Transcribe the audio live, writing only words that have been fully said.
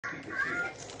Okay,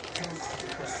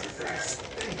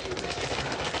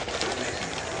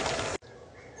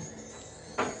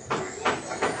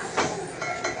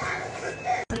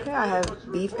 I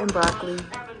have beef and broccoli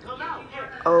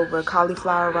over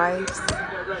cauliflower rice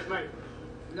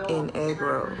and egg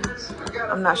rolls.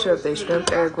 I'm not sure if they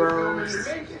shrimp egg rolls.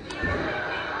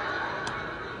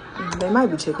 They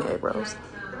might be chicken egg rolls.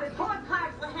 The report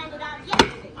cards were handed out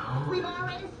yesterday. We've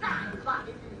already signed,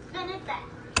 Bobby. Send it back.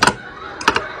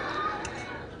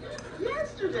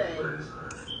 Yesterday?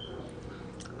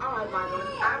 All right, Michael.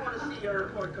 I want to see your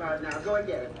report card now. Go and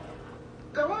get it.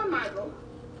 Go on, Michael.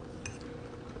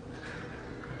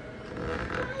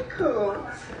 Michael.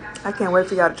 I can't wait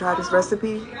for y'all to try this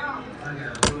recipe.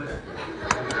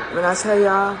 When I tell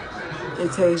y'all,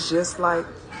 it tastes just like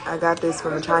I got this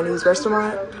from a Chinese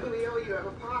restaurant. We owe you an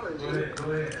apology.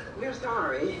 We're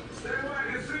sorry.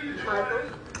 Michael,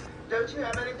 don't you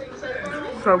have anything to say about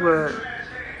it? So good.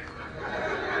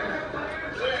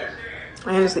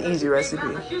 And it's an easy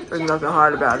recipe. There's nothing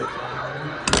hard about it.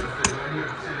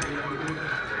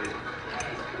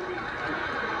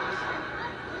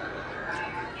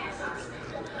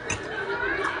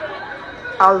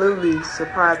 I literally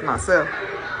surprised myself.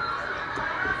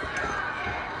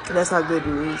 That's how good it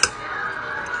is.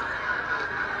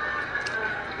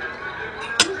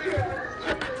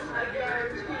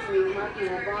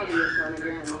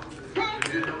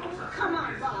 Come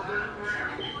on, Bobby.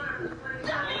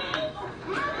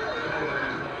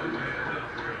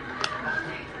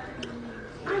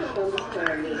 I don't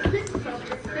understand this. 6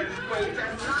 subjects, 6 grades,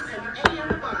 and not an A in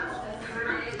the Bible.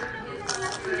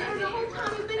 And the whole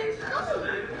time you've been in school. I'm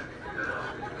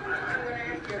going to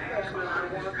ask you a question. I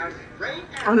want a straight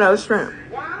answer. Oh no, it's shrimp.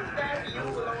 Was that you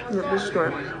alone? Yep, it's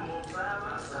shrimp.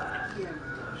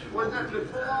 Was that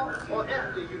before or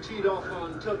after you teed off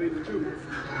on Tubby the Tutor?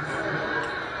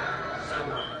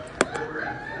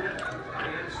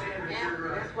 Yeah,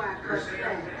 that's why I cut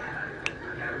back.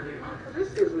 This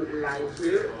isn't life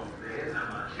here.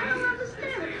 I don't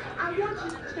understand it. I want you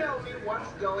to tell me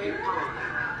what's going on.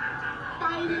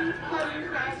 Fighting, cutting,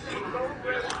 crashing, road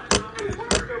rage, and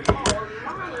worst of all,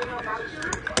 lying about your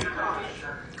report card.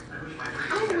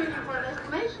 I'm waiting for an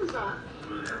exclamation sign.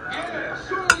 Yeah,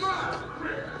 so am I.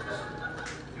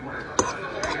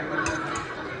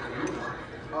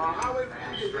 I'll wait for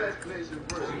you to get the explanation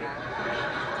first.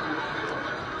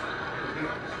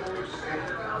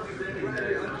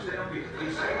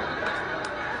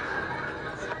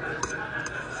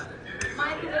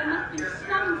 Michael, there must be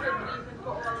some good reason for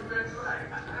all of this.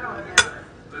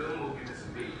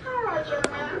 All right, young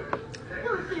man.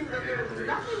 Well, it seems that there's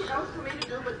nothing else for me to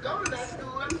do but go to that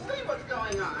school and see what's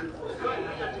going on.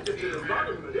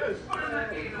 Yes.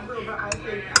 Silver, I can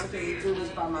do this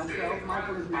by myself.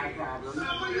 Michael is my problem. What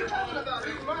are you talking about?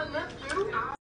 These men